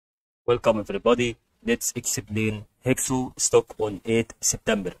Welcome everybody. Let's explain Hexo stock on 8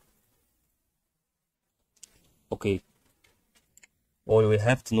 September. Okay, all we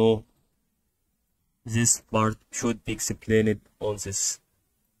have to know, this part should be explained on this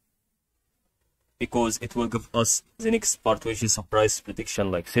because it will give us the next part, which is a price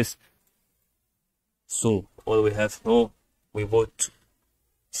prediction like this. So all we have to know, we bought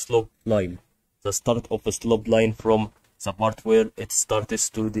slope line, the start of a slope line from the part where it starts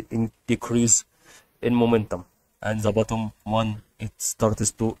to decrease in momentum, and the bottom one, it starts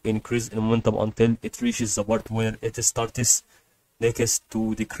to increase in momentum until it reaches the part where it starts next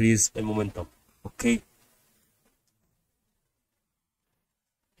to decrease in momentum. Okay,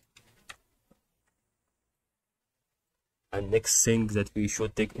 and next thing that we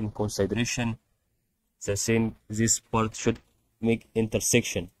should take in consideration, the same, this part should make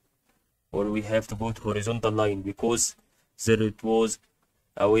intersection, or we have to put horizontal line, because there it was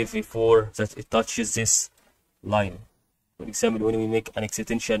a wave before that it touches this line. For example, when we make an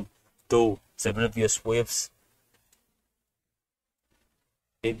extension to the previous waves,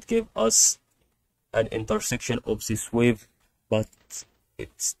 it gave us an intersection of this wave, but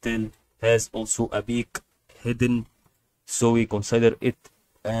it still has also a peak hidden, so we consider it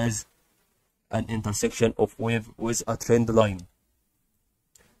as an intersection of wave with a trend line.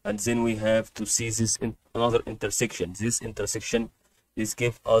 And then we have to see this in another intersection. This intersection is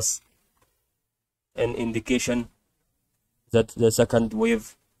give us an indication that the second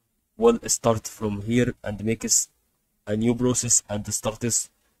wave will start from here and makes a new process and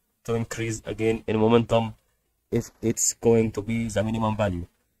starts to increase again in momentum if it's going to be the minimum value.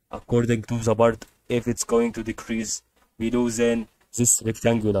 According to the part, if it's going to decrease below than this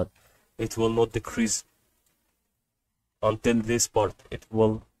rectangular, it will not decrease until this part. It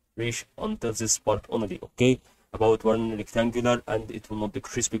will reach until this part only, okay, about one rectangular, and it will not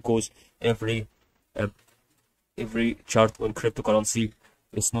decrease because every chart on cryptocurrency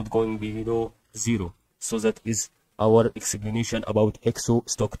is not going below 0. So that is our explanation about Hexo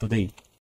stock today.